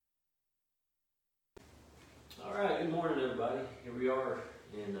All right, good morning, everybody. Here we are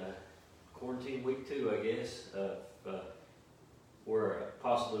in quarantine week 2, I guess, where I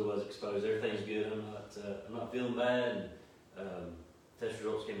possibly was exposed. Everything's good. I'm not feeling bad, and test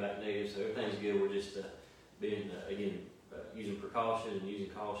results came back negative, so everything's good. We're just being using precaution and using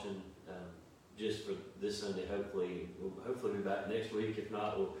caution just for this Sunday. Hopefully we'll be back next week. If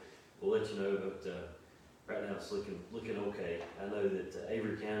not, we'll let you know. But right now it's looking okay. I know that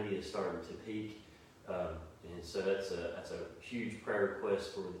Avery County is starting to peak. And so that's a huge prayer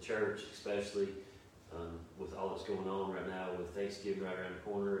request for the church, especially with all that's going on right now with Thanksgiving right around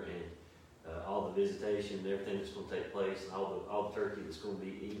the corner and all the visitation and everything that's going to take place and all the turkey that's going to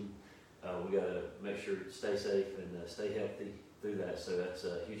be eaten. We got to make sure to stay safe and stay healthy through that. So that's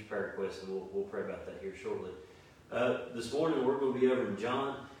a huge prayer request, and we'll pray about that here shortly. This morning we're going to be over in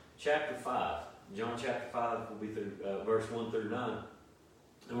John chapter 5. John chapter 5 will be through verse 1 through 9.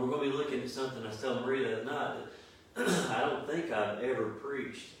 And we're going to be looking at something I was telling Maria that night that I don't think I've ever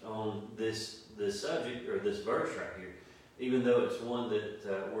preached on this subject or this verse right here, even though it's one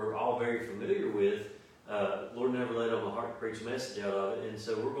that we're all very familiar with. Lord never laid on my heart to preach a message out of it. And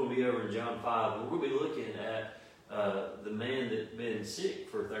so we're going to be over in John 5, and we're going to be looking at the man that's been sick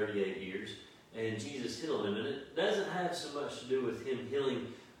for 38 years, and Jesus healed him. And it doesn't have so much to do with him healing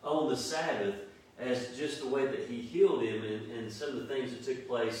on the Sabbath as just the way that he healed him and some of the things that took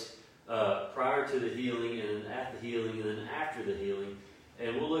place prior to the healing and at the healing and then after the healing.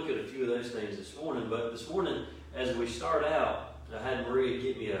 And we'll look at a few of those things this morning. But this morning, as we start out, I had Maria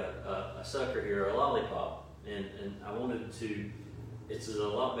get me a sucker here, a lollipop. And I wanted to, it's a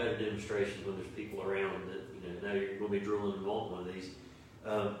lot better demonstration when there's people around that, now you're going to be drooling and wanting one of these.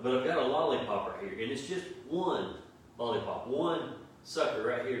 But I've got a lollipop right here. And it's just one lollipop, one sucker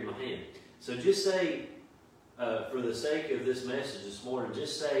right here in my hand. So just say, for the sake of this message this morning,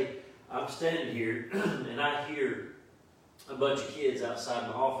 just say I'm standing here and I hear a bunch of kids outside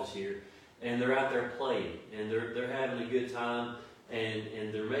my office here, and they're out there playing, and they're having a good time,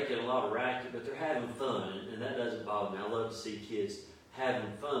 and they're making a lot of racket, but they're having fun, and that doesn't bother me. I love to see kids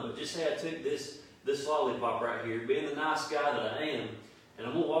having fun. But just say I took this lollipop right here, being the nice guy that I am, and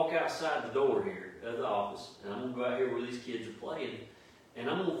I'm going to walk outside the door here of the office, and I'm going to go out here where these kids are playing, and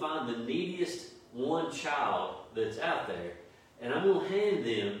I'm going to find the neediest one child that's out there, and I'm going to hand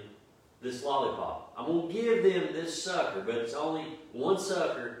them this lollipop. I'm going to give them this sucker, but it's only one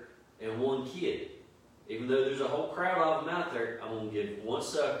sucker and one kid. Even though there's a whole crowd of them out there, I'm going to give one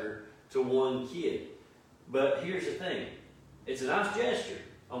sucker to one kid. But here's the thing. It's a nice gesture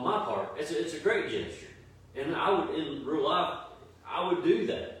on my part. It's a great gesture. And I would, in real life, I would do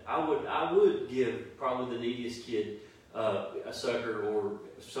that. I would give probably the neediest kid a sucker or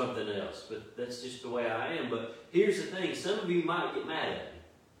something else, but that's just the way I am. But here's the thing, some of you might get mad at me.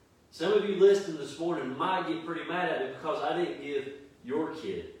 Some of you listening this morning might get pretty mad at me because I didn't give your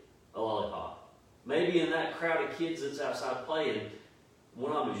kid a lollipop. Maybe in that crowd of kids that's outside playing,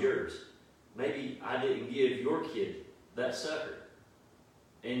 one of them is yours. Maybe I didn't give your kid that sucker,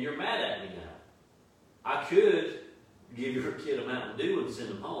 and you're mad at me now. I could give your kid a Mountain Dew and send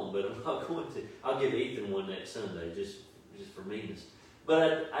them home, but I'm not going to. I'll give Ethan one next Sunday, just for meanness.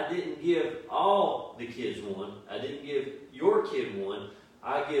 But I didn't give all the kids one. I didn't give your kid one.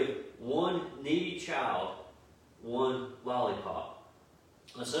 I give one needy child one lollipop.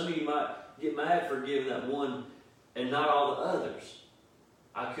 Now, some of you might get mad for giving that one and not all the others.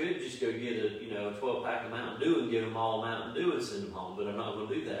 I could just go get a 12-pack of Mountain Dew and give them all a Mountain Dew and send them home, but I'm not going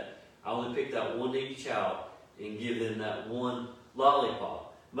to do that. I only picked out one needy child and give them that one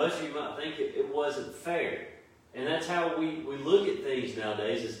lollipop. Most of you might think it wasn't fair. And that's how we look at things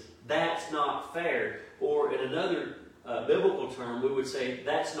nowadays, is that's not fair. Or in another biblical term, we would say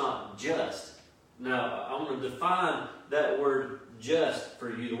that's not just. Now, I want to define that word just for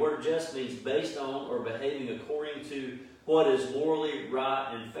you. The word just means based on or behaving according to what is morally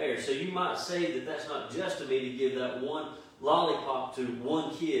right and fair. So you might say that that's not just to me to give that one lollipop to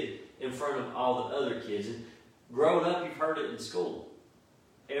one kid in front of all the other kids. And growing up, you've heard it in school.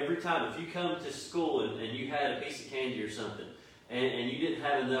 Every time, if you come to school and you had a piece of candy or something, and you didn't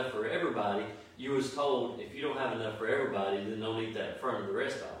have enough for everybody, you was told, if you don't have enough for everybody, then don't eat that in front of the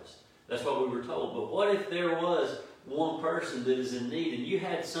rest of us. That's what we were told. But what if there was one person that is in need, and you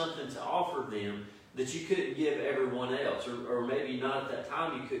had something to offer them that you couldn't give everyone else, or maybe not at that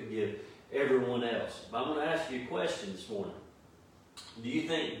time you couldn't give everyone else? But I'm going to ask you a question this morning. Do you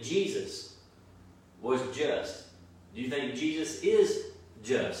think Jesus was just? Do you think Jesus is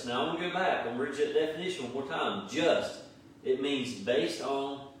just? Now I'm going to go back. I'm going to read that definition one more time. Just. It means based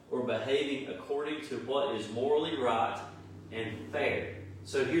on or behaving according to what is morally right and fair.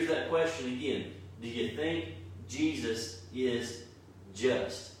 So here's that question again. Do you think Jesus is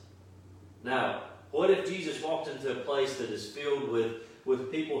just. Now, what if Jesus walked into a place that is filled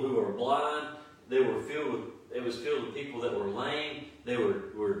with people who are blind? It was filled with people that were lame. They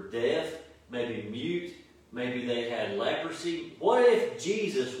were deaf, maybe mute. Maybe they had leprosy. What if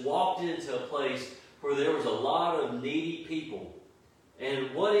Jesus walked into a place where there was a lot of needy people?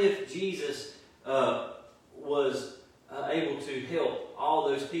 And what if Jesus was able to help all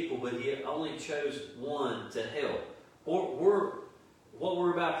those people, but he only chose one to help? What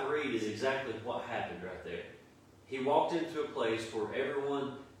we're about to read is exactly what happened right there. He walked into a place where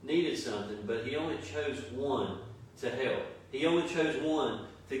everyone needed something, but he only chose one to help. He only chose one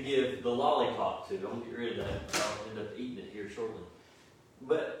to give the lollipop to. I'm going to get rid of that. I'll end up eating it here shortly.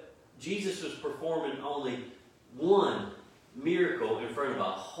 But Jesus was performing only one miracle in front of a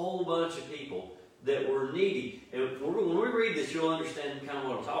whole bunch of people that were needy. And when we read this, you'll understand kind of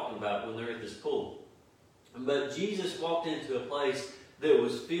what I'm talking about when they're at this pool. But Jesus walked into a place that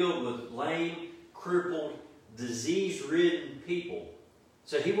was filled with lame, crippled, disease-ridden people.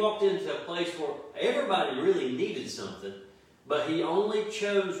 So he walked into a place where everybody really needed something, but he only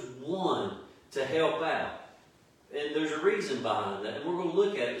chose one to help out. And there's a reason behind that. And we're going to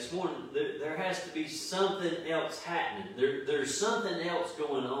look at it this morning. There has to be something else happening. There's something else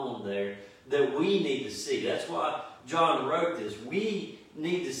going on there that we need to see. That's why John wrote this. We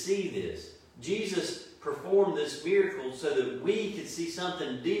need to see this. Jesus performed this miracle so that we could see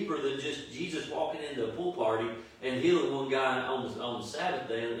something deeper than just Jesus walking into a pool party and healing one guy on the Sabbath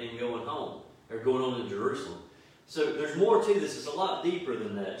day and going home, or going on in Jerusalem. So there's more to this. It's a lot deeper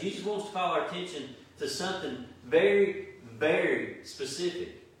than that. Jesus wants to call our attention to something very, very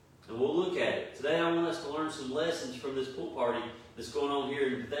specific. And we'll look at it. Today I want us to learn some lessons from this pool party that's going on here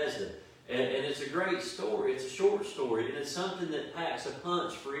in Bethesda. And it's a great story. It's a short story. And it's something that packs a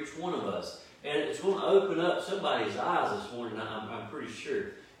punch for each one of us. And it's going to open up somebody's eyes this morning, I'm pretty sure.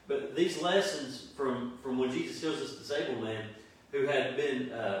 But these lessons from when Jesus heals this disabled man who had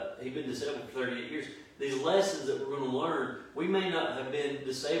been he'd been disabled for 38 years, these lessons that we're going to learn, we may not have been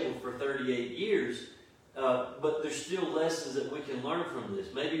disabled for 38 years, but there's still lessons that we can learn from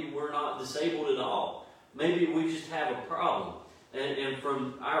this. Maybe we're not disabled at all. Maybe we just have a problem. And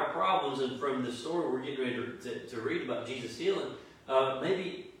from our problems and from the story we're getting ready to read about Jesus healing,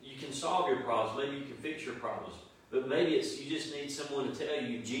 maybe you can solve your problems. Maybe you can fix your problems. But maybe you just need someone to tell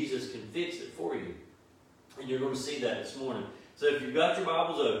you Jesus can fix it for you. And you're going to see that this morning. So if you've got your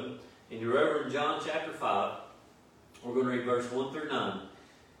Bibles open, and you're over in John chapter 5, we're going to read verse 1 through 9.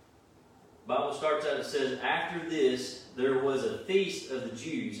 The Bible starts out, it says, "After this, there was a feast of the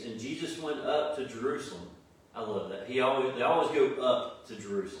Jews, and Jesus went up to Jerusalem." I love that. They always go up to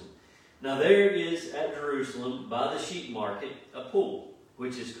Jerusalem. "Now there is at Jerusalem, by the sheep market, a pool,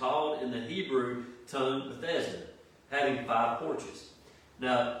 which is called in the Hebrew tongue Bethesda, having 5 porches.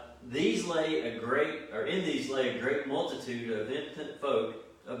 Now in these lay a great multitude of impotent folk,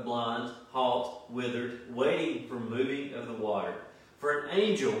 of blind, halt, withered, waiting for moving of the water. For an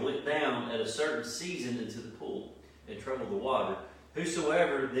angel went down at a certain season into the pool, and troubled the water.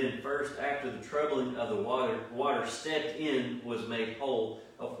 Whosoever then first after the troubling of the water stepped in was made whole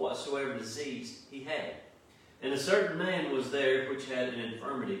of whatsoever disease he had. And a certain man was there which had an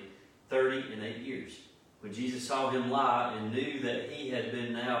infirmity 38 years. When Jesus saw him lie, and knew that he had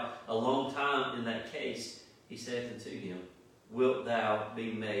been now a long time in that case, he said unto him, Wilt thou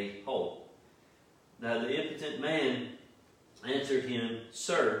be made whole? Now the impotent man answered him,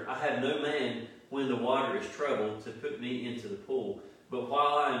 Sir, I have no man when the water is troubled to put me into the pool, but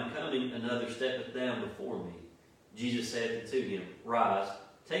while I am coming, another steppeth down before me. Jesus said unto him, Rise,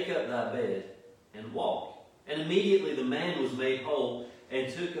 take up thy bed, and walk. And immediately the man was made whole, and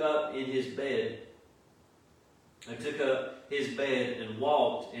took up his bed and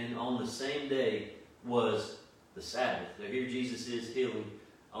walked, and on the same day was the Sabbath. Now here Jesus is healing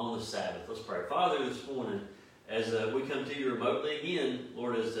on the Sabbath. Let's pray. Father, this morning, as we come to you remotely again,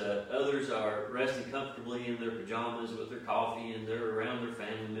 Lord, as others are resting comfortably in their pajamas with their coffee and they're around their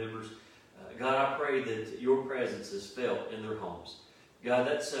family members, God, I pray that your presence is felt in their homes. God,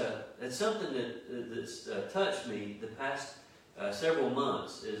 that's something that's touched me the past several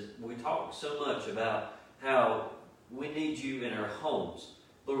months. Is we talk so much about how we need you in our homes.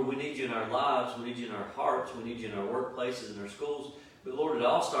 Lord, we need you in our lives, we need you in our hearts, we need you in our workplaces and our schools. But Lord, it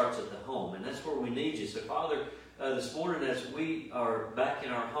all starts at the home, and that's where we need you. So Father, this morning as we are back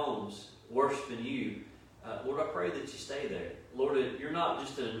in our homes worshiping you, Lord, I pray that you stay there. Lord, you're not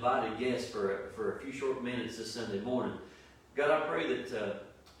just an invited guest for a few short minutes this Sunday morning. God, I pray that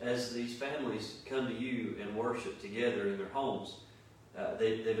as these families come to you and worship together in their homes,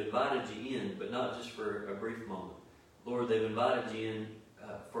 they've invited you in, but not just for a brief moment. Lord, they've invited you in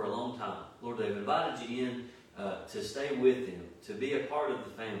for a long time. Lord, they've invited you in to stay with them, to be a part of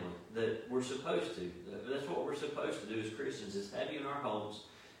the family that we're supposed to. That's what we're supposed to do as Christians, is have you in our homes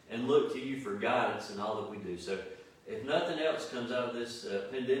and look to you for guidance in all that we do. So if nothing else comes out of this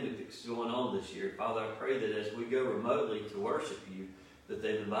pandemic that's going on this year, Father, I pray that as we go remotely to worship you, that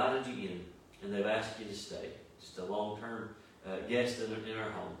they've invited you in and they've asked you to stay. Just a long-term guest in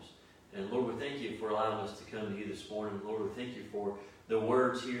our homes. And Lord, we thank you for allowing us to come to you this morning. Lord, we thank you for the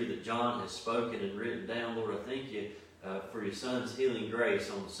words here that John has spoken and written down. Lord, I thank you for your son's healing grace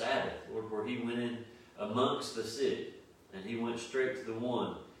on the Sabbath, Lord, where he went in amongst the sick and he went straight to the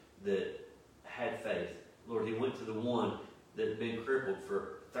one that had faith. Lord, he went to the one that had been crippled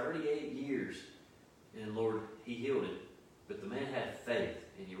for 38 years. And Lord, he healed him. But the man had faith,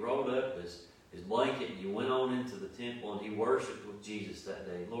 and he rolled up his blanket and he went on into the temple and he worshiped with Jesus that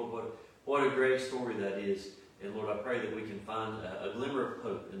day. Lord, what a great story that is. And Lord, I pray that we can find a glimmer of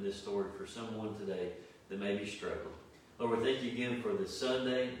hope in this story for someone today that may be struggling. Lord, we thank you again for this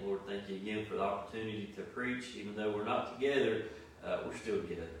Sunday. Lord, thank you again for the opportunity to preach. Even though we're not together, we're still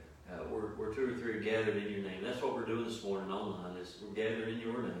together. We're 2 or 3 gathered in your name. That's what we're doing this morning online, is we're gathered in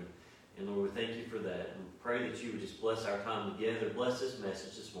your name. And Lord, we thank you for that. And pray that you would just bless our time together. Bless this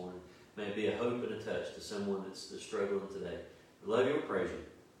message this morning. May it be a hope and a touch to someone that's struggling today. We love you and praise you.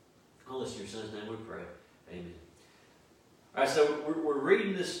 I'll listen to your son's name we pray. Amen. All right, so we're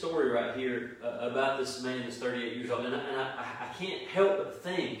reading this story right here about this man that's 38 years old. And I can't help but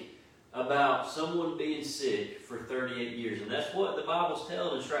think about someone being sick for 38 years. And that's what the Bible's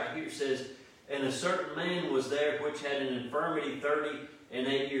telling us right here. It says, and a certain man was there which had an infirmity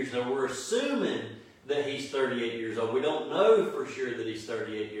 38 years. Now we're assuming that he's 38 years old. We don't know for sure that he's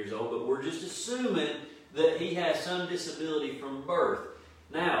 38 years old, but we're just assuming that he has some disability from birth.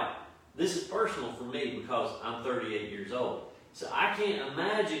 Now, this is personal for me because I'm 38 years old. So I can't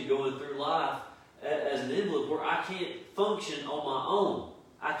imagine going through life as an invalid where I can't function on my own.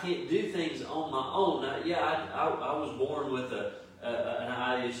 I can't do things on my own. Now, yeah, I was born with an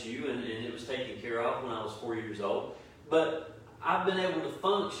eye issue, and it was taken care of when I was 4 years old. But I've been able to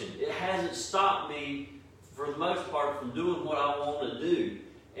function. It hasn't stopped me, for the most part, from doing what I want to do.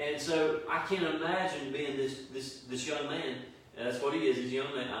 And so I can't imagine being this young man. And that's what he is. He's a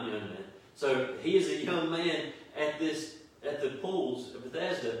young man. I'm a young man. So he is a young man at the pools of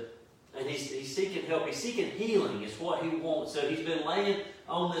Bethesda, and he's seeking help. He's seeking healing. It's what he wants. So he's been laying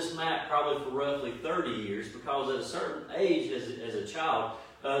on this mat probably for roughly 30 years, because at a certain age, as a child,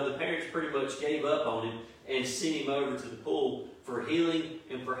 the parents pretty much gave up on him and sent him over to the pool for healing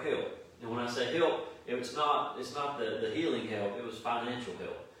and for help. And when I say help, it's not the healing help, it was financial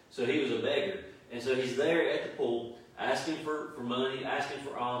help. So he was a beggar. And so he's there at the pool asking for money, asking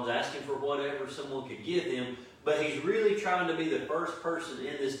for alms, asking for whatever someone could give him. But he's really trying to be the first person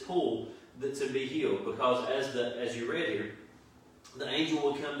in this pool to be healed. Because as you read here, the angel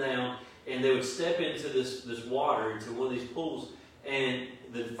would come down and they would step into this water, into one of these pools, and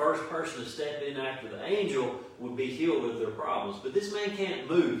the first person to step in after the angel would be healed of their problems. But this man can't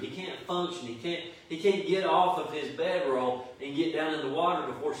move. He can't function. He can't get off of his bedroll and get down in the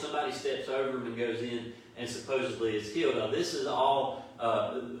water before somebody steps over him and goes in and supposedly is healed. Now this is all.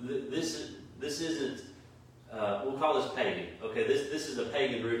 This isn't. We'll call this pagan. Okay, this is a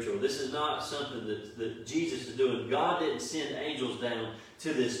pagan ritual. This is not something that Jesus is doing. God didn't send angels down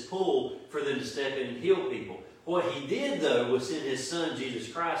to this pool for them to step in and heal people. What he did, though, was send his son,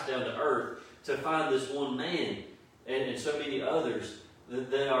 Jesus Christ, down to earth to find this one man and so many others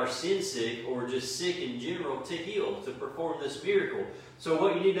that are sin sick or just sick in general to heal, to perform this miracle. So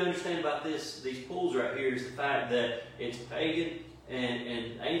what you need to understand about these pools right here is the fact that it's pagan,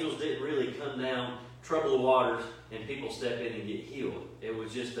 and angels didn't really come down, trouble the waters, and people step in and get healed. It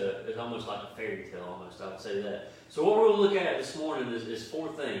was just it's almost like a fairy tale, almost, I would say that. So what we're going to look at this morning is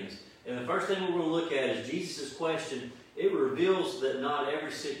 4 things. And the first thing we're going to look at is Jesus' question. It reveals that not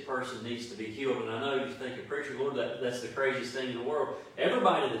every sick person needs to be healed. And I know you're thinking, preacher, Lord, that's the craziest thing in the world.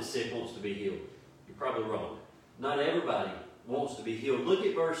 Everybody that's sick wants to be healed. You're probably wrong. Not everybody wants to be healed. Look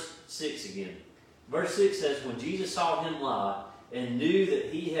at verse 6 again. Verse 6 says, when Jesus saw him lie and knew that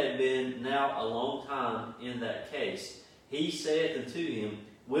he had been now a long time in that case, he saith unto him,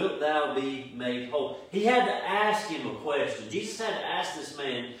 wilt thou be made whole? He had to ask him a question. Jesus had to ask this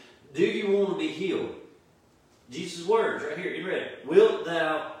man, do you want to be healed? Jesus' words right here in red. Wilt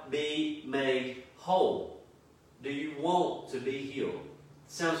thou be made whole? Do you want to be healed?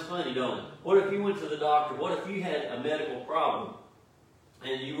 Sounds funny, don't it? What if you went to the doctor? What if you had a medical problem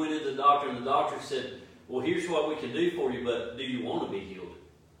and you went to the doctor and the doctor said, well, here's what we can do for you, but do you want to be healed?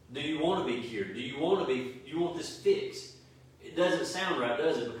 Do you want to be cured? Do you want this fixed? It doesn't sound right,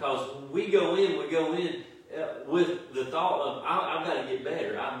 does it? Because when we go in with the thought of, I've got to get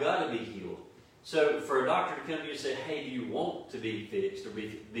better. I've got to be healed. So for a doctor to come to you and say, hey, do you want to be fixed or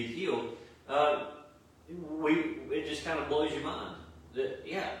be healed? It just kind of blows your mind.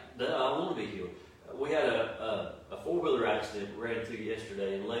 I want to be healed. We had a four-wheeler accident we ran into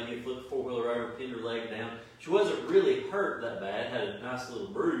yesterday, and a lady flipped the four-wheeler over, pinned her leg down. She wasn't really hurt that bad, had a nice little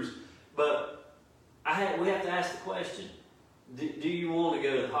bruise, but we have to ask the question, do you want to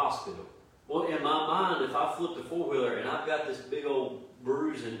go to the hospital? Well, in my mind, if I flipped a four-wheeler and I've got this big old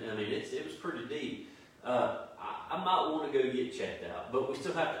bruise, and I mean, it was pretty deep, I might want to go get checked out, but we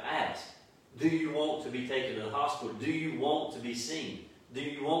still have to ask, do you want to be taken to the hospital? Do you want to be seen? Do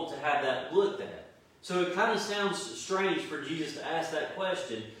you want to have that looked at? So it kind of sounds strange for Jesus to ask that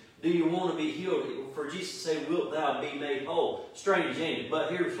question, do you want to be healed? For Jesus to say, wilt thou be made whole? Strange, ain't it? But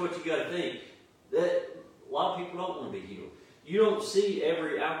here's what you got to think. That a lot of people don't want to be healed. You don't see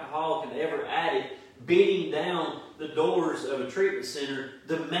every alcoholic and every addict beating down the doors of a treatment center,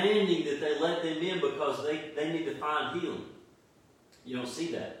 demanding that they let them in because they need to find healing. You don't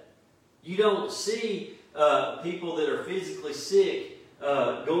see that. You don't see people that are physically sick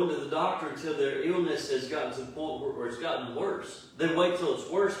going to the doctor until their illness has gotten to the point where it's gotten worse. They wait till it's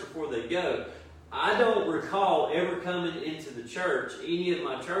worse before they go. I don't recall ever coming into the church, any of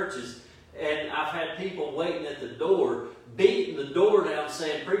my churches, and I've had people waiting at the door, beating the door down,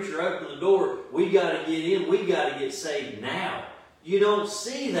 saying, preacher, open the door. We got to get in. We got to get saved now. You don't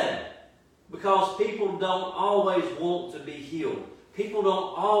see that because people don't always want to be healed. People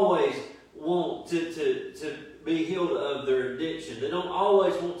don't always want to be healed of their addiction. They don't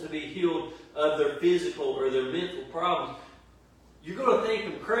always want to be healed of their physical or their mental problems. You're going to think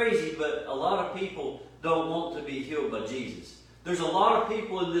I'm crazy, but a lot of people don't want to be healed by Jesus. There's a lot of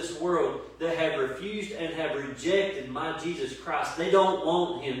people in this world that have refused and have rejected my Jesus Christ. They don't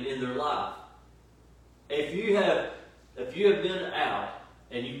want Him in their life. If you have been out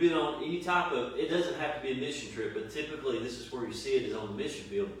and you've been on any type of, it doesn't have to be a mission trip, but typically this is where you see it, is on the mission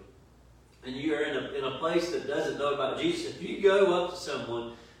field. And you are in a place that doesn't know about Jesus. If you go up to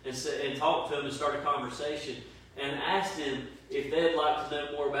someone and talk to them and start a conversation and ask them if they'd like to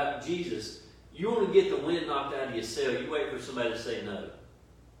know more about Jesus, you want to get the wind knocked out of your sail. You wait for somebody to say no,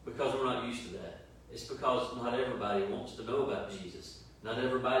 because we're not used to that. It's because not everybody wants to know about Jesus. Not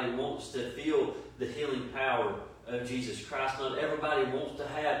everybody wants to feel the healing power of Jesus Christ. Not everybody wants to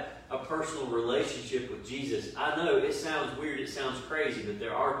have a personal relationship with Jesus. I know it sounds weird, it sounds crazy, but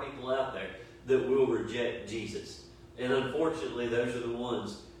there are people out there that will reject Jesus. And unfortunately, those are the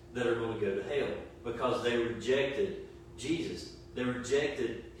ones that are going to go to hell because they rejected Jesus. They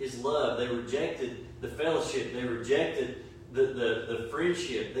rejected His love. They rejected the fellowship. They rejected the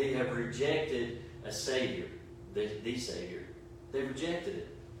friendship. They have rejected a Savior, the Savior. They rejected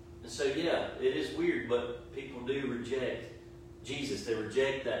it. And so, yeah, it is weird, but people do reject Jesus. They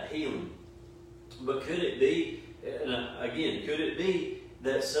reject that healing. But could it be, could it be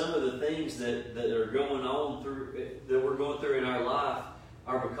that some of the things that are going on that we're going through in our life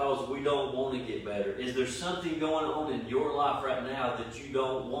are because we don't want to get better? Is there something going on in your life right now that you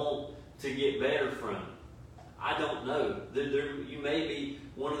don't want to get better from? I don't know. You may be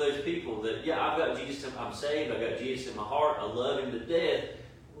one of those people that, I've got Jesus, I'm saved, I've got Jesus in my heart, I love Him to death,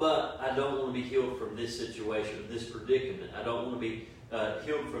 but I don't want to be healed from this situation, this predicament. I don't want to be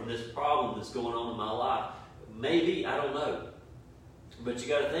healed from this problem that's going on in my life. Maybe, I don't know. But you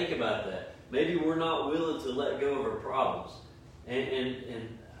got to think about that. Maybe we're not willing to let go of our problems.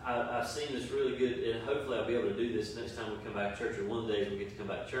 And I've seen this really good, and hopefully I'll be able to do this next time we come back to church, or one day we get to come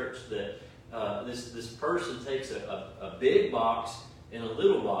back to church, that this person takes a big box and a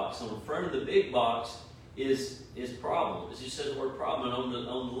little box. On the front of the big box is problem. It just says the word problem, and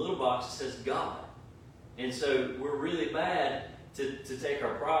on the little box it says God. And so we're really bad to take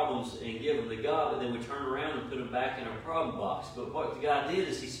our problems and give them to God, but then we turn around and put them back in our problem box. But what the guy did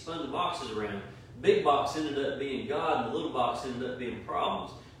is he spun the boxes around. Big box ended up being God, and the little box ended up being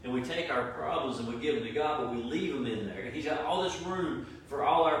problems. And we take our problems and we give them to God, but we leave them in there. He's got all this room for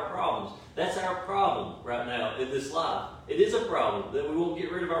all our problems. That's our problem right now in this life. It is a problem that we won't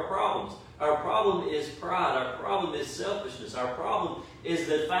get rid of our problems. Our problem is pride. Our problem is selfishness. Our problem is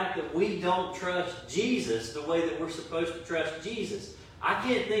the fact that we don't trust Jesus the way that we're supposed to trust Jesus. I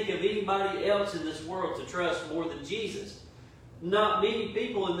can't think of anybody else in this world to trust more than Jesus. Not many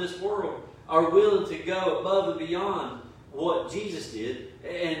people in this world are willing to go above and beyond what Jesus did.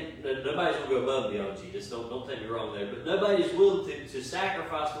 And nobody's going to go above and beyond Jesus. Don't take me wrong there. But nobody's willing to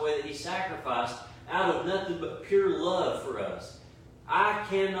sacrifice the way that He sacrificed out of nothing but pure love for us. I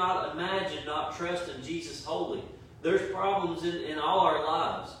cannot imagine not trusting Jesus wholly. There's problems in all our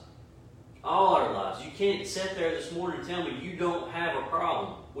lives. All our lives. You can't sit there this morning and tell me you don't have a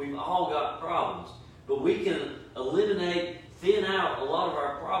problem. We've all got problems. But we can eliminate, thin out a lot of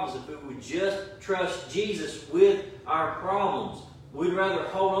our problems if we would just trust Jesus with our problems. We'd rather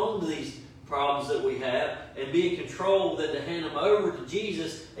hold on to these problems that we have and be in control than to hand them over to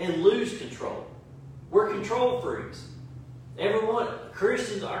Jesus and lose control. We're control freaks. Everyone,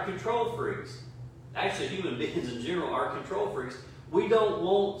 Christians are control freaks. Actually, human beings in general are control freaks. We don't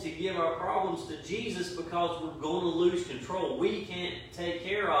want to give our problems to Jesus because we're going to lose control. We can't take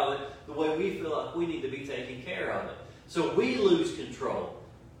care of it the way we feel like we need to be taking care of it. So we lose control.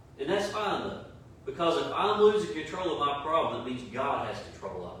 And that's fine though. Because if I'm losing control of my problem, it means God has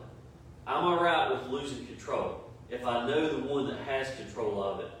control of it. I'm alright with losing control if I know the one that has control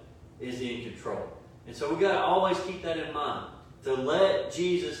of it is in control. And so we've got to always keep that in mind. To let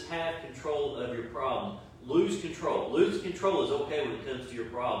Jesus have control of your problem. Lose control. Lose control is okay when it comes to your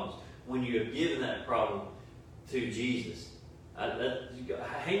problems. When you have given that problem to Jesus.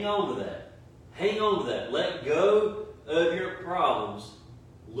 Hang on to that. Hang on to that. Let go of your problems.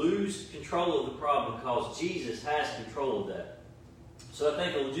 Lose control of the problem because Jesus has control of that. So I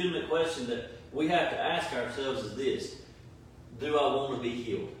think a legitimate question that we have to ask ourselves is this. Do I want to be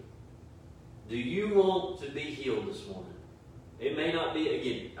healed? Do you want to be healed this morning? It may not be,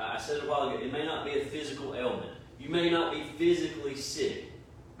 again, I said it a while ago, it may not be a physical ailment. You may not be physically sick,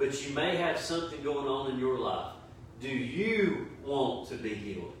 but you may have something going on in your life. Do you want to be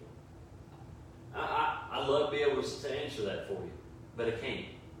healed? I'd love to be able to answer that for you, but I can't.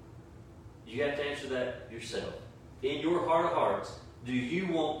 You have to answer that yourself. In your heart of hearts, do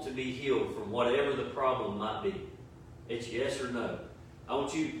you want to be healed from whatever the problem might be? It's yes or no. I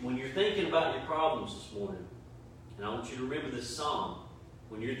want you, when you're thinking about your problems this morning, and I want you to remember this song.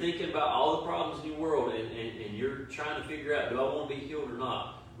 When you're thinking about all the problems in your world and you're trying to figure out, do I want to be healed or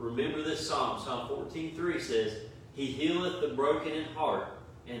not? Remember this psalm. Psalm 14:3 says, He healeth the broken in heart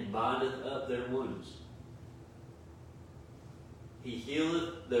and bindeth up their wounds. He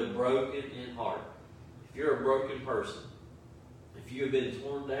healeth the broken in heart. If you're a broken person, if you have been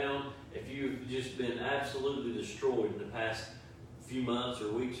torn down, if you've just been absolutely destroyed in the past few months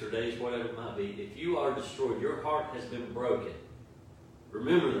or weeks or days, whatever it might be, if you are destroyed, your heart has been broken,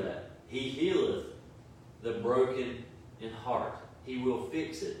 remember that. He healeth the broken in heart. He will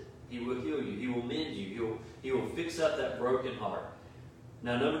fix it. He will heal you. He will mend you. He will fix up that broken heart.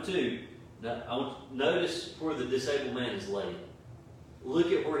 Now, number two, notice where the disabled man is laying.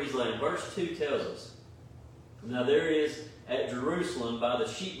 Look at where he's laying. Verse 2 tells us, Now there is at Jerusalem by the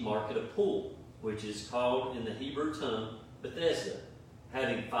sheep market a pool, which is called in the Hebrew tongue Bethesda,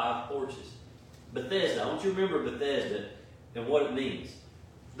 having 5 porches. Bethesda, I want you to remember Bethesda and what it means.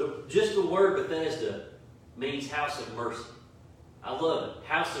 Just the word Bethesda means house of mercy. I love it,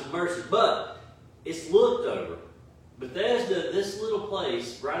 house of mercy, but it's looked over. Bethesda, this little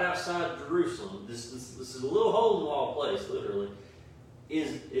place right outside Jerusalem, this is a little hole-in-the-wall place, literally,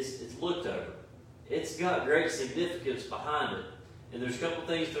 it's looked over. It's got great significance behind it. And there's a couple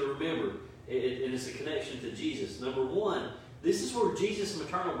things to remember. And it's a connection to Jesus. Number one, this is where Jesus'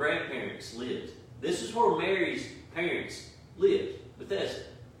 maternal grandparents lived. This is where Mary's parents lived, Bethesda.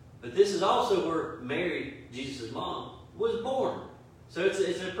 But this is also where Mary, Jesus' mom, was born. So it's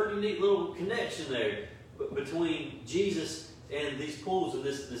a pretty neat little connection there between Jesus and these pools in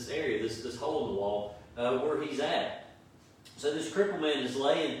this area, this hole in the wall where he's at. So this crippled man is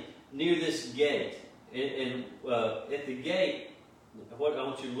laying near this gate. And at the gate, what I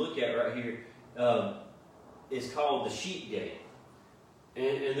want you to look at right here is called the sheep gate.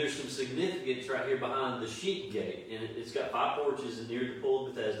 And there's some significance right here behind the sheep gate. And it's got 5 porches and near the pool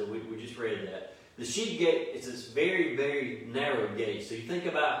of Bethesda. We just read that. The sheep gate is this very, very narrow gate. So you think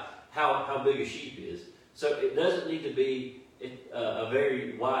about how big a sheep is. So it doesn't need to be a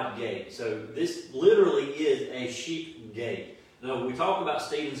very wide gate. So this literally is a sheep gate. Now, we talk about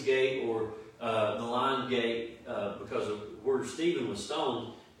Stephen's Gate or the Lion Gate because of where Stephen was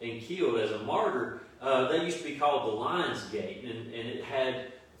stoned and killed as a martyr. That used to be called the Lion's Gate, and it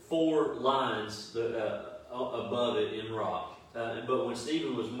had 4 lions above it in rock. But when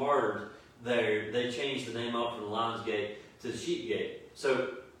Stephen was martyred there, they changed the name up from the Lion's Gate to the Sheep Gate.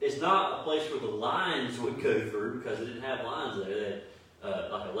 So it's not a place where the lions would go through because it didn't have lions there. They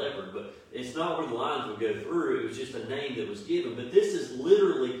had like a leopard, but it's not where the lions would go through. It was just a name that was given. But this is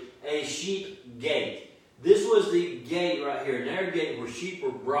literally a sheep gate. This was the gate right here, a narrow gate where sheep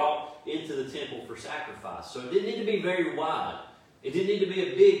were brought into the temple for sacrifice. So it didn't need to be very wide. It didn't need to be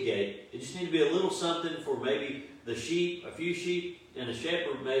a big gate. It just needed to be a little something for maybe the sheep, a few sheep, and a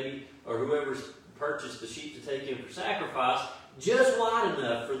shepherd maybe, or whoever's purchased the sheep to take in for sacrifice, just wide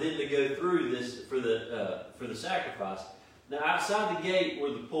enough for them to go through this for the sacrifice. Now, outside the gate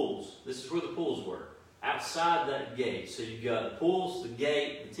were the pools. This is where the pools were. Outside that gate. So you've got the pools, the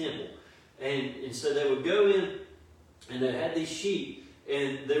gate, the temple. And so they would go in, and they had these sheep,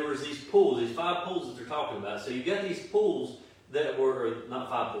 and there was these pools, these 5 pools that they're talking about. So you got these pools that were, or not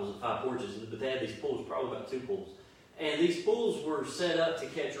 5 pools, 5 porches, but they had these pools, probably about 2 pools. And these pools were set up to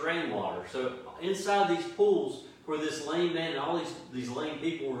catch rainwater. So inside these pools where this lame man and all these lame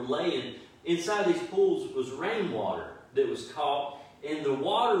people were laying, inside these pools was rainwater that was caught. And the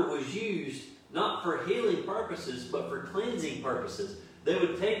water was used not for healing purposes, but for cleansing purposes. They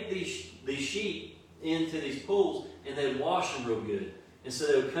would take these sheep into these pools, and they'd wash them real good. And so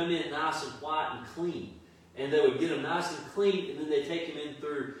they would come in nice and white and clean. And they would get them nice and clean, and then they'd take them in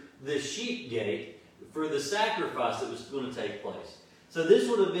through the sheep gate for the sacrifice that was going to take place. So this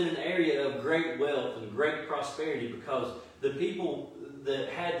would have been an area of great wealth and great prosperity, because the people that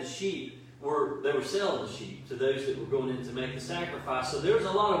had the sheep they were selling the sheep to those that were going in to make the sacrifice. So there was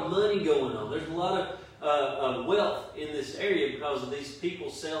a lot of money going on. There's a lot of wealth in this area because of these people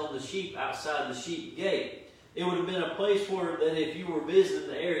selling the sheep outside the sheep gate. It would have been a place where that if you were visiting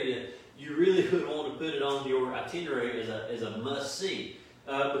the area, you really would want to put it on your itinerary as a must-see.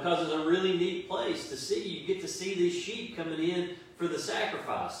 Because it's a really neat place to see. You get to see these sheep coming in for the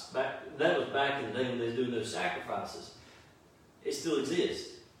sacrifice. That was back in the day when they were doing those sacrifices. It still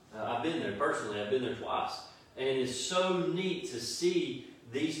exists. I've been there personally. I've been there twice. And it's so neat to see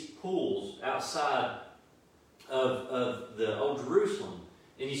these pools outside of the Old Jerusalem.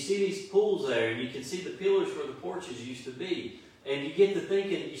 And you see these pools there, and you can see the pillars where the porches used to be. And you get to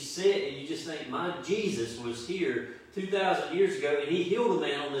thinking, you sit and you just think, my Jesus was here 2,000 years ago, and he healed a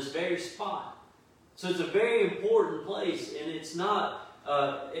man on this very spot. So it's a very important place, and it's not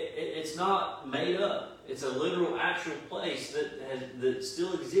made up. It's a literal, actual place that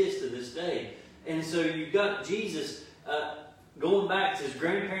still exists to this day. And so you've got Jesus going back to his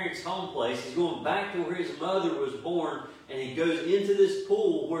grandparents' home place. He's going back to where his mother was born, and he goes into this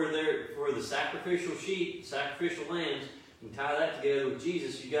pool where the sacrificial sheep, sacrificial lambs. You can tie that together with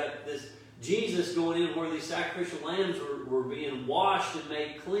Jesus. You got this Jesus going in where these sacrificial lambs were being washed and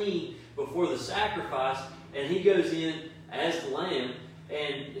made clean before the sacrifice, and he goes in as the lamb,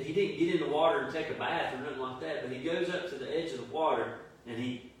 and he didn't get in the water and take a bath or nothing like that, but he goes up to the edge of the water, and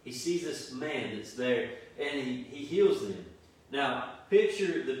he sees this man that's there, and he heals them. Now,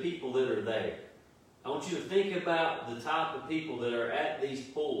 picture the people that are there. I want you to think about the type of people that are at these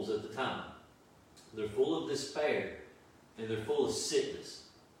pools at the time. They're full of despair, and they're full of sickness.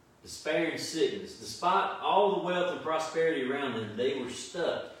 Despair and sickness. Despite all the wealth and prosperity around them, they were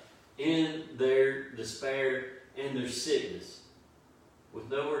stuck in their despair and their sickness with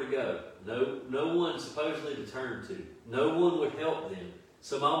nowhere to go. No one supposedly to turn to. No one would help them.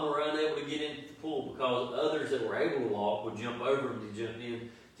 Some of them were unable to get into the pool because others that were able to walk would jump over them to jump in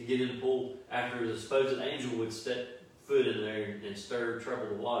to get in the pool after the supposed angel would step foot in there and stir trouble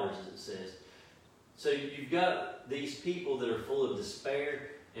the waters, as it says. So you've got these people that are full of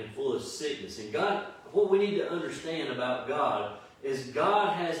despair and full of sickness. And God, what we need to understand about God is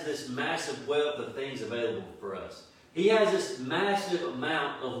God has this massive wealth of things available for us. He has this massive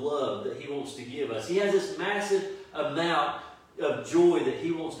amount of love that he wants to give us. He has this massive amount of joy that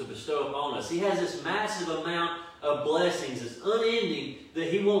he wants to bestow upon us. He has this massive amount of blessings that's unending that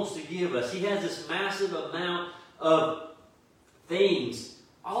he wants to give us. He has this massive amount of things,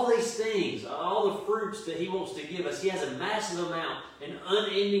 all these things, all the fruits that he wants to give us. He has a massive amount, an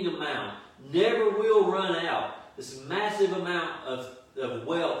unending amount, never will run out. This massive amount of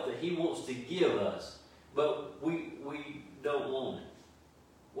wealth that he wants to give us. But we don't want it.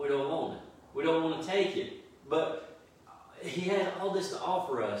 We don't want it. We don't want to take it. But he has all this to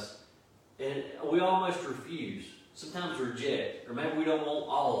offer us, and we almost refuse. Sometimes reject, or maybe we don't want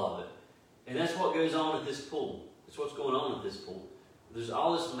all of it. And that's what goes on at this pool. That's what's going on at this pool. There's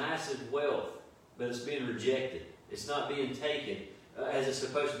all this massive wealth, but it's being rejected. It's not being taken as it's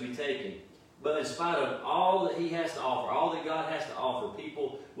supposed to be taken. But in spite of all that he has to offer, all that God has to offer,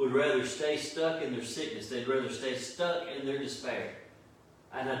 people would rather stay stuck in their sickness. They'd rather stay stuck in their despair.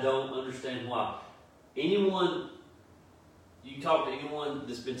 And I don't understand why. You talk to anyone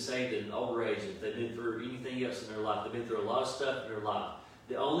that's been saved at an older age, if they've been through anything else in their life, they've been through a lot of stuff in their life.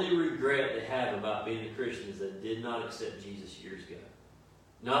 The only regret they have about being a Christian is that they did not accept Jesus years ago.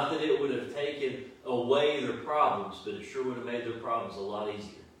 Not that it would have taken away their problems, but it sure would have made their problems a lot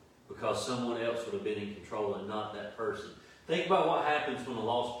easier. Because someone else would have been in control and not that person. Think about what happens when a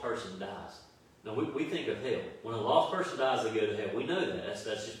lost person dies. Now, we think of hell. When a lost person dies, they go to hell. We know that. That's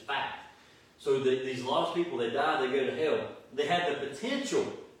just fact. So these lost people, they die, they go to hell. They had the potential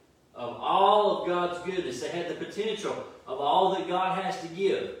of all of God's goodness. They had the potential of all that God has to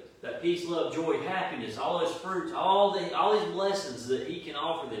give. That peace, love, joy, happiness, all those fruits, all these blessings that He can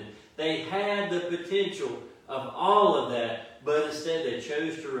offer them. They had the potential of all of that, but instead they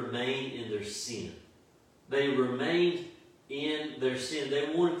chose to remain in their sin. They remained in their sin.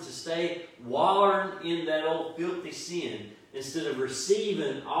 They wanted to stay wallowing in that old filthy sin instead of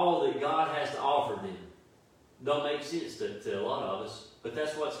receiving all that God has to offer them. Don't make sense to a lot of us, but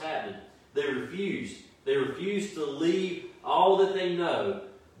that's what's happening. They refused. They refused to leave all that they know,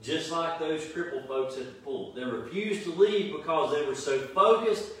 just like those crippled folks at the pool. They refused to leave because they were so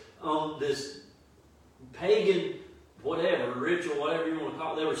focused on this pagan, whatever, ritual, whatever you want to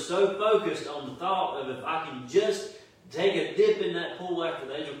call it. They were so focused on the thought of, if I can just take a dip in that pool after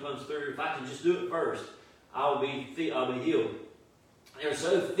the angel comes through, if I can just do it first, I'll be healed. They were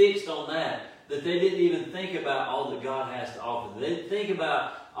so fixed on that they didn't even think about all that God has to offer them. They didn't think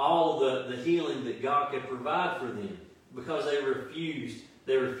about all the healing that God could provide for them, because they refused.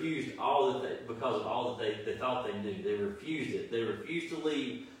 They refused all that because of all that they thought they knew. They refused it. They refused to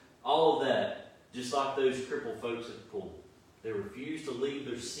leave all of that, just like those crippled folks at the pool. They refused to leave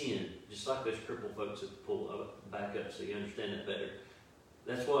their sin, just like those crippled folks at the pool. I'll back up so you understand that better.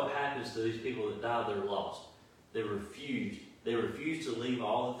 That's what happens to these people that die. They're lost. They refused. They refused to leave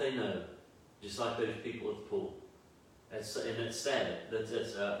all that they know, just like those people at the pool. And that's sad.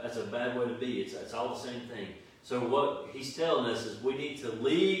 That's a bad way to be. It's all the same thing. So what he's telling us is we need to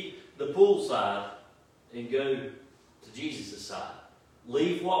leave the pool side and go to Jesus' side.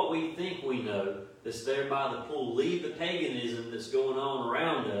 Leave what we think we know that's there by the pool. Leave the paganism that's going on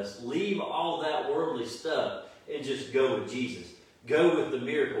around us. Leave all that worldly stuff and just go with Jesus. Go with the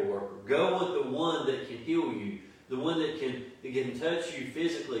miracle worker. Go with the one that can heal you. The one that can touch you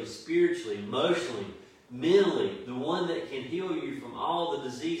physically, spiritually, emotionally, mentally. The one that can heal you from all the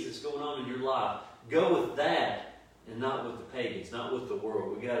disease that's going on in your life. Go with that and not with the pagans, not with the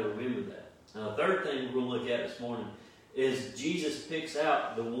world. We've got to remember that. Now, the third thing we're going to look at this morning is Jesus picks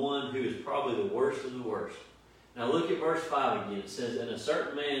out the one who is probably the worst of the worst. Now, look at verse 5 again. It says, "And a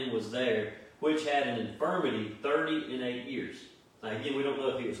certain man was there which had an infirmity 38 years." Now, again, we don't know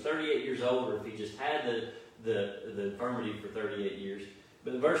if he was 38 years old or if he just had the infirmity for 38 years.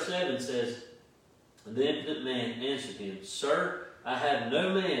 But verse 7 says, "And the impotent man answered him, Sir, I have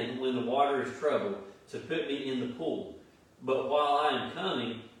no man when the water is troubled to put me in the pool. But while I am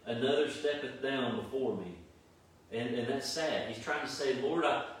coming, another steppeth down before me." And that's sad. He's trying to say, Lord,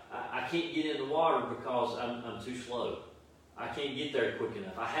 I can't get in the water because I'm too slow. I can't get there quick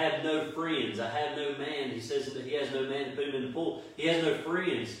enough. I have no friends. I have no man. He says that he has no man to put him in the pool. He has no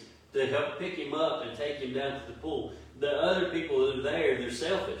friends to help pick him up and take him down to the pool. The other people that are there, they're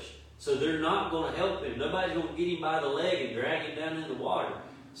selfish. So they're not going to help him. Nobody's going to get him by the leg and drag him down in the water.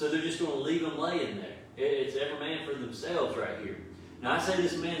 So they're just going to leave him laying there. It's every man for themselves right here. Now I say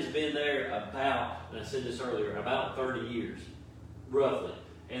this man's been there about, and I said this earlier, about 30 years, roughly.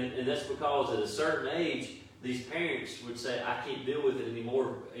 And that's because at a certain age, these parents would say, I can't deal with it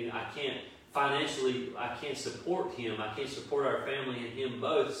anymore. I can't financially, I can't support him. I can't support our family and him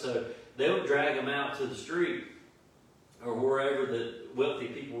both. So they would drag him out to the street or wherever the wealthy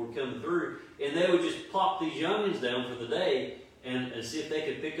people were coming through, and they would just plop these youngins down for the day and see if they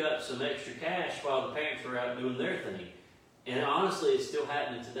could pick up some extra cash while the parents were out doing their thing. And honestly, it's still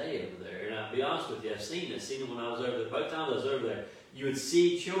happening today over there. And I'll be honest with you, I've seen it when I was over there. Both times I was over there, you would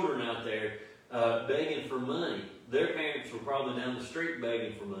see children out there begging for money. Their parents were probably down the street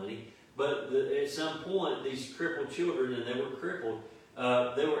begging for money. But at some point, these crippled children, and they were crippled,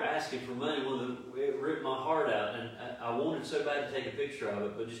 they were asking for money. It ripped my heart out. And I wanted so bad to take a picture of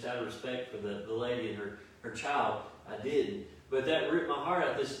it, but just out of respect for the lady and her child, I didn't. But that ripped my heart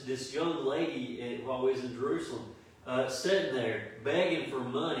out. This young lady, while we was in Jerusalem, sitting there begging for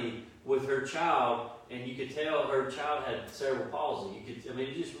money with her child, and you could tell her child had cerebral palsy.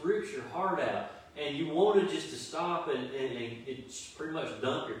 It just rips your heart out, and you wanted just to stop and pretty much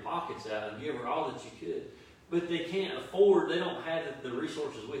dump your pockets out and give her all that you could. But they can't afford, they don't have the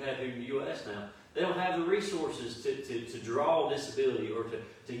resources we have here in the U.S. now. They don't have the resources to draw disability or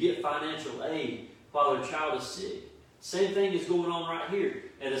to get financial aid while their child is sick. Same thing is going on right here.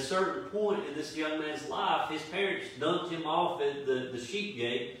 At a certain point in this young man's life, his parents dumped him off at the sheep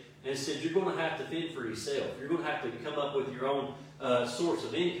gate and said, you're going to have to fend for yourself. You're going to have to come up with your own source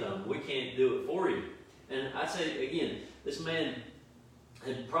of income. We can't do it for you. And I say, again, this man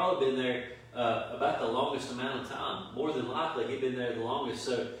had probably been there about the longest amount of time. More than likely, he'd been there the longest.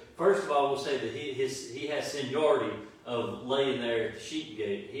 So, first of all, we'll say that he has seniority of laying there at the sheep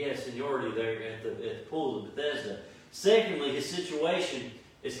gate. He has seniority there at the pool of Bethesda. Secondly, his situation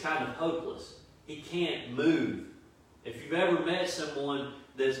is kind of hopeless. He can't move. If you've ever met someone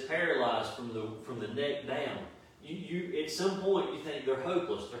that's paralyzed from the neck down, you at some point you think they're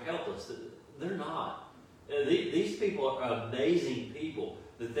hopeless, they're helpless. They're not. These people are amazing people.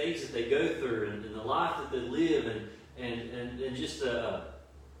 The things that they go through and the life that they live and just the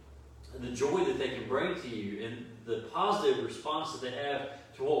joy that they can bring to you and the positive response that they have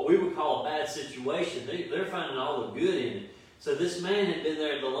to what we would call a bad situation. They're finding all the good in it. So this man had been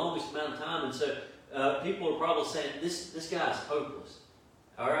there the longest amount of time, and so people are probably saying, this guy's hopeless.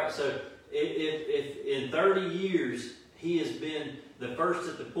 All right, so if in 30 years he has been the first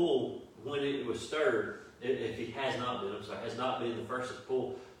at the pool when it was stirred, if he has not been the first at the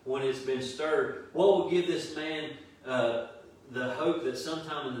pool when it's been stirred, what will give this man the hope that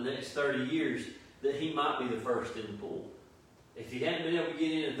sometime in the next 30 years that he might be the first in the pool? If he hadn't been able to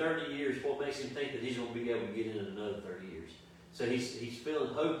get in 30 years, what makes him think that he's going to be able to get in another 30 years? So he's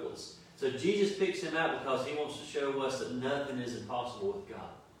feeling hopeless. So Jesus picks him out because he wants to show us that nothing is impossible with God.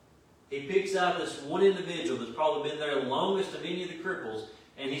 He picks out this one individual that's probably been there the longest of any of the cripples,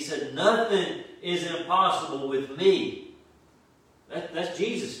 and he said, nothing is impossible with me. That's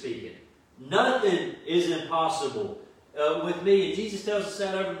Jesus speaking. Nothing is impossible with me. And Jesus tells us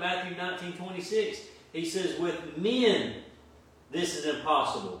that over in Matthew 19:26. He says, with men, this is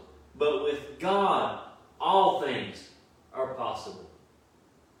impossible. But with God, all things are possible.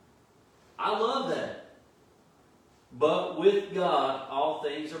 I love that. But with God, all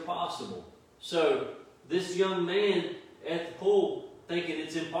things are possible. So, this young man at the pool, thinking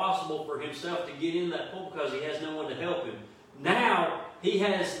it's impossible for himself to get in that pool because he has no one to help him. Now, he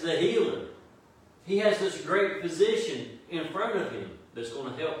has the healer. He has this great physician in front of him that's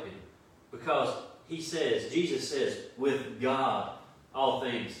going to help him. Because Jesus says, with God, all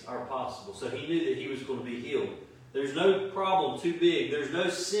things are possible. So he knew that he was going to be healed. There's no problem too big. There's no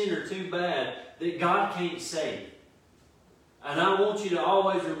sinner too bad that God can't save. And I want you to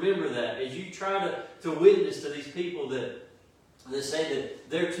always remember that as you try to witness to these people that say that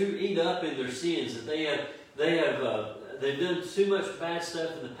they're too eat up in their sins, that they've done too much bad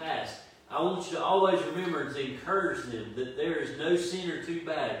stuff in the past. I want you to always remember to encourage them that there is no sinner too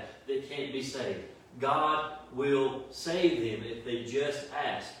bad that can't be saved. God will save them if they just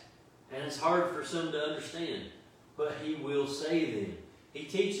ask. And it's hard for some to understand, but He will save them. He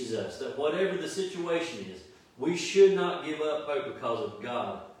teaches us that whatever the situation is, we should not give up hope because of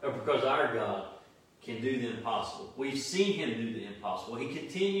God, or because our God can do the impossible. We've seen Him do the impossible. He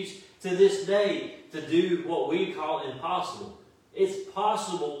continues to this day to do what we call impossible. It's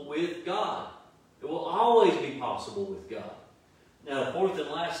possible with God. It will always be possible with God. Now, the fourth and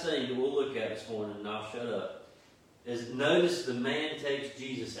last thing that we'll look at this morning, and I'll shut up, is notice the man takes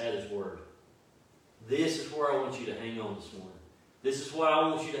Jesus at His word. This is where I want you to hang on this morning. This is what I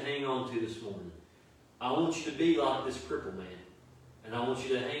want you to hang on to this morning. I want you to be like this crippled man. And I want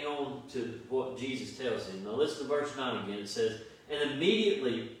you to hang on to what Jesus tells him. Now listen to verse 9 again. It says, and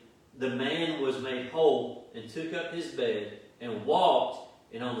immediately the man was made whole and took up his bed and walked,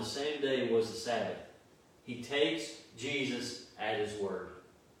 and on the same day was the Sabbath. He takes Jesus at His word.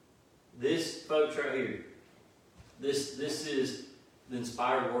 This, folks, right here, this is the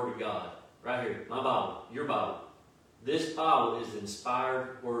inspired Word of God. Right here, my Bible, your Bible. This Bible is the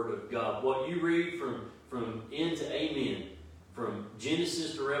inspired Word of God. What you read from end to amen, from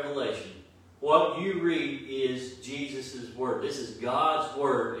Genesis to Revelation, what you read is Jesus' Word. This is God's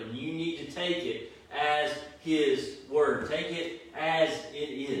Word, and you need to take it as His Word. Take it as it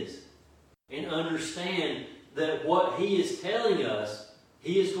is. And understand that what He is telling us,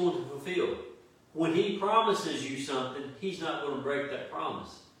 He is going to fulfill. When He promises you something, He's not going to break that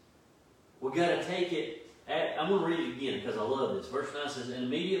promise. We've got to take it. I'm going to read it again because I love this. Verse 9 says, and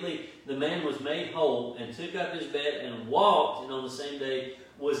immediately the man was made whole and took up his bed and walked, and on the same day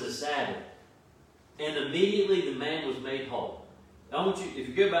was the Sabbath. And immediately the man was made whole. I want you, if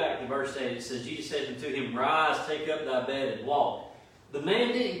you go back to verse 8, it says, Jesus said unto him, rise, take up thy bed and walk. The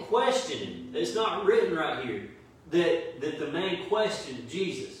man didn't question him. It's not written right here that the man questioned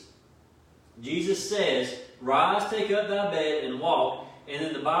Jesus. Jesus says, rise, take up thy bed and walk. And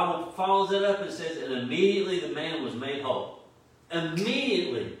then the Bible follows that up and says, and immediately the man was made whole.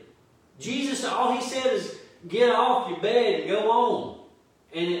 Immediately. Jesus, all He said is, get off your bed and go on.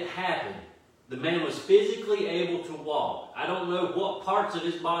 And it happened. The man was physically able to walk. I don't know what parts of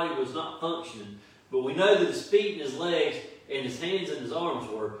his body was not functioning, but we know that his feet and his legs and his hands and his arms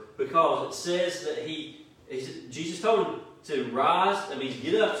were, because it says that Jesus told him to rise, that means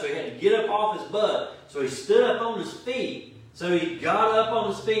get up, so he had to get up off his butt. So he stood up on his feet. So he got up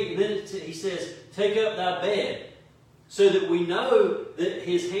on his feet, and then he says, take up thy bed. So that we know that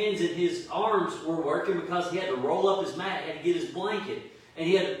his hands and his arms were working, because he had to roll up his mat, he had to get his blanket, and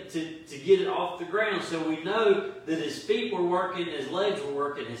he had to get it off the ground. So we know that his feet were working, his legs were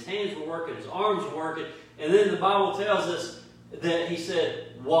working, his hands were working, his arms were working. And then the Bible tells us that he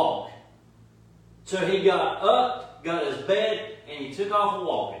said, walk. So he got up, got his bed, and he took off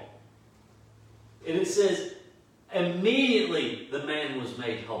walking. And it says, immediately the man was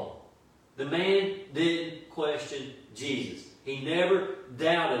made whole. The man didn't question Jesus. He never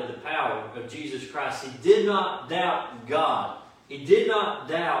doubted the power of Jesus Christ. He did not doubt God. He did not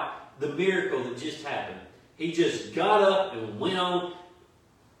doubt the miracle that just happened. He just got up and went on.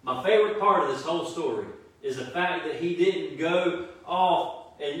 My favorite part of this whole story is the fact that he didn't go off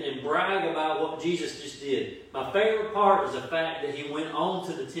and brag about what Jesus just did. My favorite part is the fact that he went on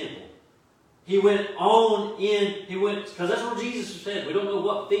to the temple. He went on in, because that's what Jesus said. We don't know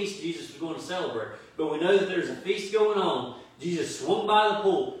what feast Jesus was going to celebrate, but we know that there's a feast going on. Jesus swung by the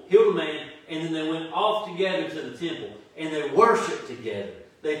pool, healed a man, and then they went off together to the temple, and they worshiped together.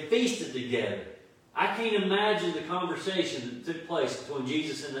 They feasted together. I can't imagine the conversation that took place between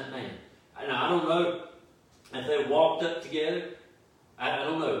Jesus and that man. Now, I don't know if they walked up together. I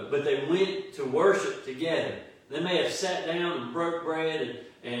don't know, but they went to worship together. They may have sat down and broke bread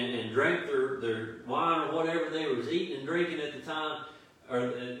and drank their wine or whatever they was eating and drinking at the time. Or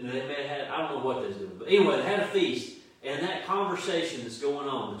they may have had, I don't know what they was doing. But anyway, they had a feast. And that conversation that's going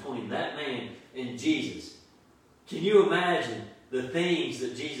on between that man and Jesus. Can you imagine the things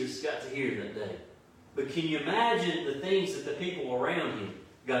that Jesus got to hear that day? But can you imagine the things that the people around him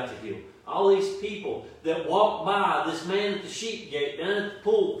got to hear? All these people that walked by this man at the sheep gate down at the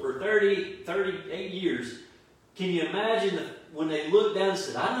pool for 38 years. Can you imagine when they looked down and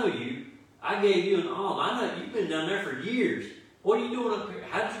said, I know you. I gave you an alms. I know you've been down there for years. What are you doing up here?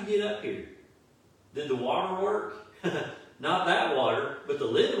 How did you get up here? Did the water work? Not that water, but the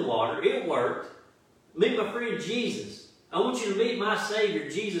living water. It worked. Meet my friend Jesus. I want you to meet my Savior,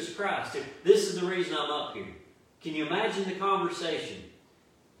 Jesus Christ. This is the reason I'm up here. Can you imagine the conversation?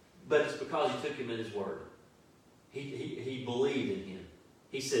 But it's because he took him at his word. He believed in him.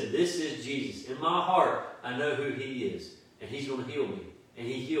 He said, this is Jesus. In my heart, I know who he is. And he's going to heal me. And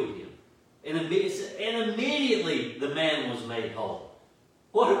he healed him. And immediately the man was made whole.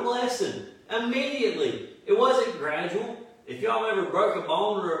 What a blessing. Immediately. It wasn't gradual. If y'all ever broke a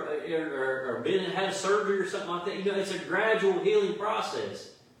bone or been and had a surgery or something like that, you know, it's a gradual healing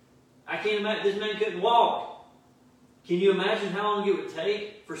process. I can't imagine, this man couldn't walk. Can you imagine how long it would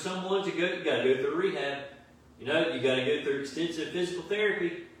take for someone to go? You got to go through rehab. You know, you got to go through extensive physical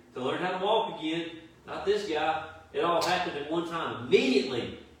therapy to learn how to walk again. Not this guy. It all happened at one time.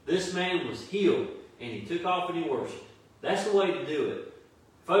 Immediately, this man was healed, and he took off and he worshiped. That's the way to do it.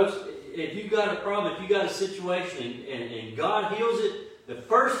 Folks, if you've got a problem, if you've got a situation and God heals it, the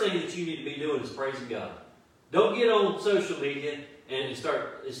first thing that you need to be doing is praising God. Don't get on social media and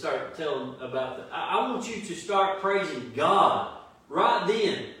start telling about that. I want you to start praising God right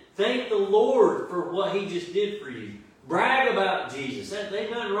then. Thank the Lord for what he just did for you. Brag about Jesus.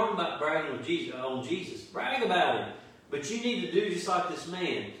 There's nothing wrong about bragging on Jesus. Brag about him. But you need to do just like this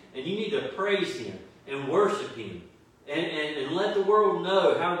man. And you need to praise him and worship him. And let the world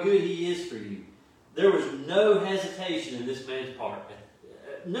know how good he is for you. There was no hesitation in this man's part.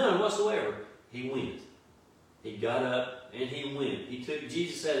 None whatsoever. He went. He got up and he went. He took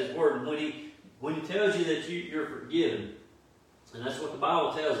Jesus at his word. And when he tells you that you're forgiven, and that's what the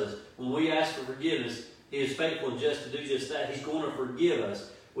Bible tells us, when we ask for forgiveness, he is faithful and just to do just that. He's going to forgive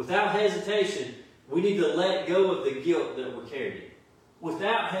us. Without hesitation, we need to let go of the guilt that we're carrying.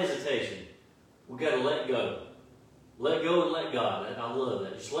 Without hesitation, we've got to let go. Let go and let God. I love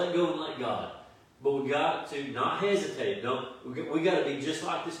that. Just let go and let God. But we got to not hesitate. We got to be just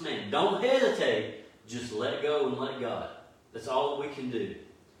like this man. Don't hesitate. Just let go and let God. That's all we can do.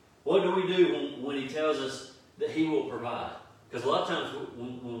 What do we do when he tells us that he will provide? Because a lot of times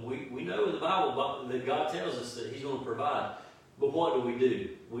when we know in the Bible that God tells us that he's going to provide. But what do?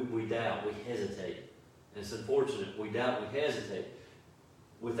 We doubt. We hesitate. And it's unfortunate. We doubt. We hesitate.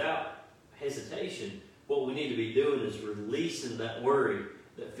 Without hesitation, what we need to be doing is releasing that worry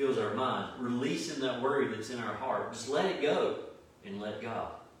that fills our mind. Releasing that worry that's in our heart. Just let it go and let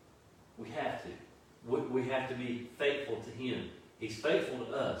God. We have to. We have to be faithful to him. He's faithful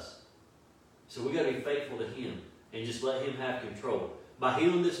to us. So we got to be faithful to him and just let him have control. By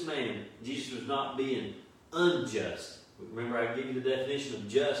healing this man, Jesus was not being unjust Remember, I gave you the definition of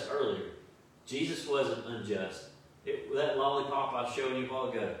just earlier. Jesus wasn't unjust. That lollipop I showed you a while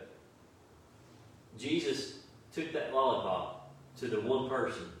ago, Jesus took that lollipop to the one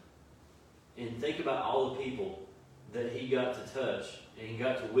person. And think about all the people that he got to touch and he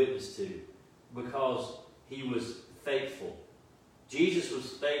got to witness to because he was faithful. Jesus was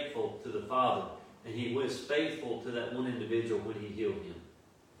faithful to the Father, and he was faithful to that one individual when he healed him.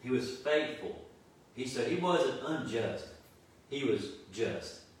 He was faithful. So he wasn't unjust. He was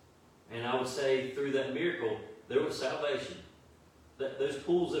just. And I would say through that miracle, there was salvation. Those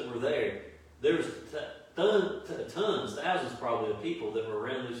pools that were there was tons, thousands probably of people that were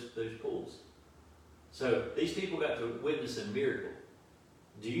around those pools. So these people got to witness a miracle.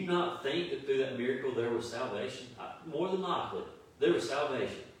 Do you not think that through that miracle there was salvation? More than likely, there was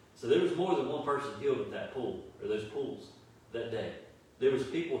salvation. So there was more than one person healed at that pool, or those pools, that day. There was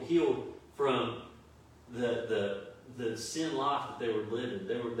people healed from the sin life that they were living.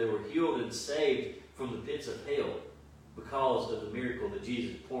 They were healed and saved from the pits of hell because of the miracle that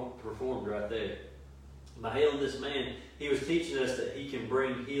Jesus performed right there. By healing this man, he was teaching us that he can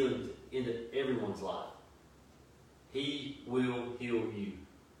bring healing into everyone's life. He will heal you.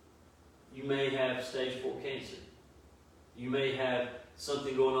 You may have stage 4 cancer. You may have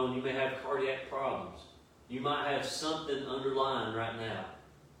something going on. You may have cardiac problems. You might have something underlying right now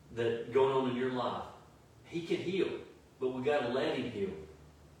that going on in your life. He can heal, but we got to let him heal.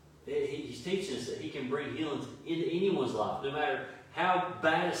 He's teaching us that he can bring healing into anyone's life. No matter how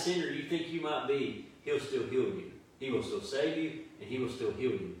bad a sinner you think you might be, he'll still heal you. He will still save you, and he will still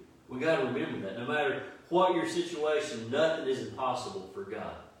heal you. We got to remember that. No matter what your situation, nothing is impossible for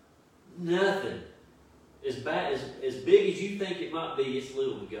God. Nothing. As big as you think it might be, it's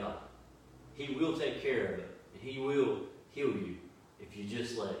little to God. He will take care of it. And he will heal you if you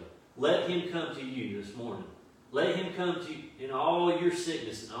just let him. Let him come to you this morning. Let him come to you in all your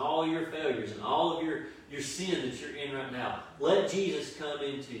sickness and all your failures and all of your sin that you're in right now. Let Jesus come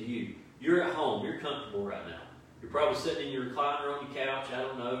into you. You're at home. You're comfortable right now. You're probably sitting in your recliner on your couch. I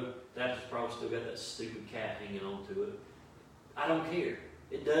don't know. That's probably still got that stupid cat hanging on to it. I don't care.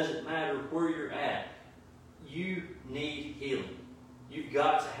 It doesn't matter where you're at. You need healing. You've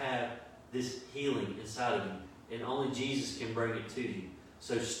got to have this healing inside of you. And only Jesus can bring it to you.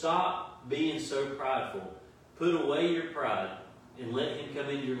 So stop being so prideful. Put away your pride and let him come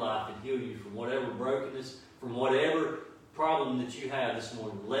into your life and heal you from whatever brokenness, from whatever problem that you have this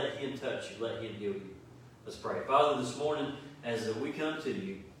morning. Let him touch you. Let him heal you. Let's pray. Father, this morning, as we come to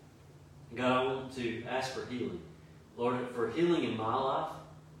you, God, I want to ask for healing. Lord, for healing in my life.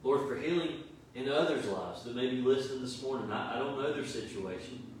 Lord, for healing in others' lives that may be listening this morning. I don't know their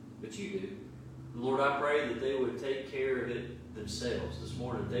situation, but you do. Lord, I pray that they would take care of it themselves this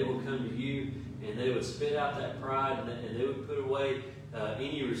morning. They will come to you and they would spit out that pride and they would put away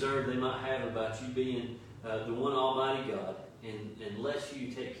any reserve they might have about you being the one Almighty God, and let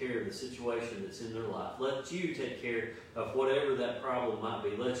you take care of the situation that's in their life. Let you take care of whatever that problem might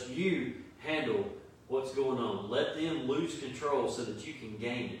be. Let you handle what's going on. Let them lose control so that you can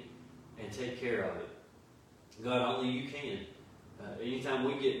gain it and take care of it. God, only you can. Anytime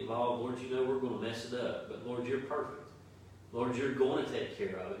we get involved, Lord, you know we're going to mess it up. But Lord, you're perfect. Lord, you're going to take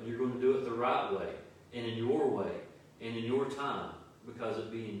care of it. You're going to do it the right way and in your way and in your time because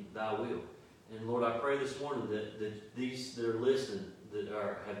it being thy will. And Lord, I pray this morning that these that are listening,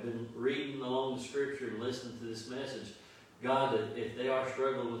 have been reading along the Scripture and listening to this message, God, that if they are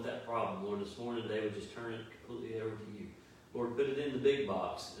struggling with that problem, Lord, this morning they would just turn it completely over to you. Lord, put it in the big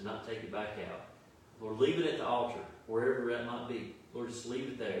box and not take it back out. Lord, leave it at the altar, wherever that might be. Lord, just leave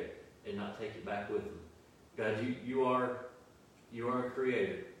it there and not take it back with them. God, you are a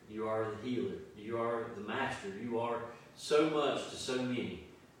creator. You are the healer. You are the master. You are so much to so many.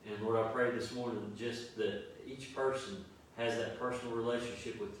 And Lord, I pray this morning just that each person has that personal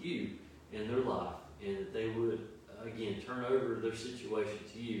relationship with you in their life, and that they would, again, turn over their situation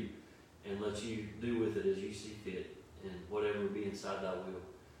to you and let you do with it as you see fit and whatever would be inside thy will.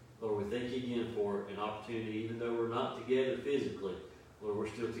 Lord, we thank you again for an opportunity, even though we're not together physically. Lord, we're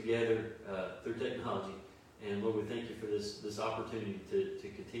still together through technology. And Lord, we thank you for this opportunity to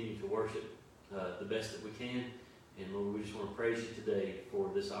continue to worship the best that we can. And Lord, we just want to praise you today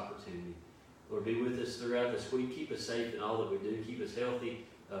for this opportunity. Lord, be with us throughout this week. Keep us safe in all that we do. Keep us healthy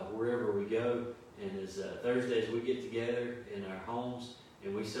wherever we go. And as Thursdays we get together in our homes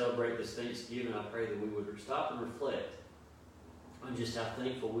and we celebrate this Thanksgiving, I pray that we would stop and reflect on just how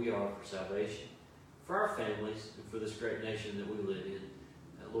thankful we are for salvation, for our families, and for this great nation that we live in.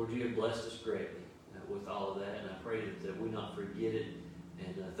 Lord, you have blessed us greatly with all of that, and I pray that we not forget it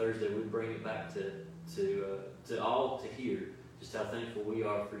And Thursday we bring it back to all to hear just how thankful we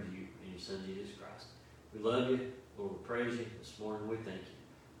are for you and your Son Jesus Christ. We love you, Lord. We praise you this morning. We thank you.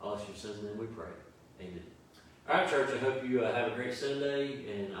 All of your Son's name we pray. Amen. All right, church. I hope you have a great Sunday,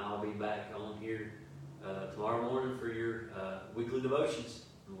 and I'll be back on here tomorrow morning for your weekly devotions,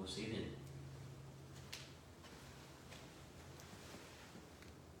 and we'll see you then.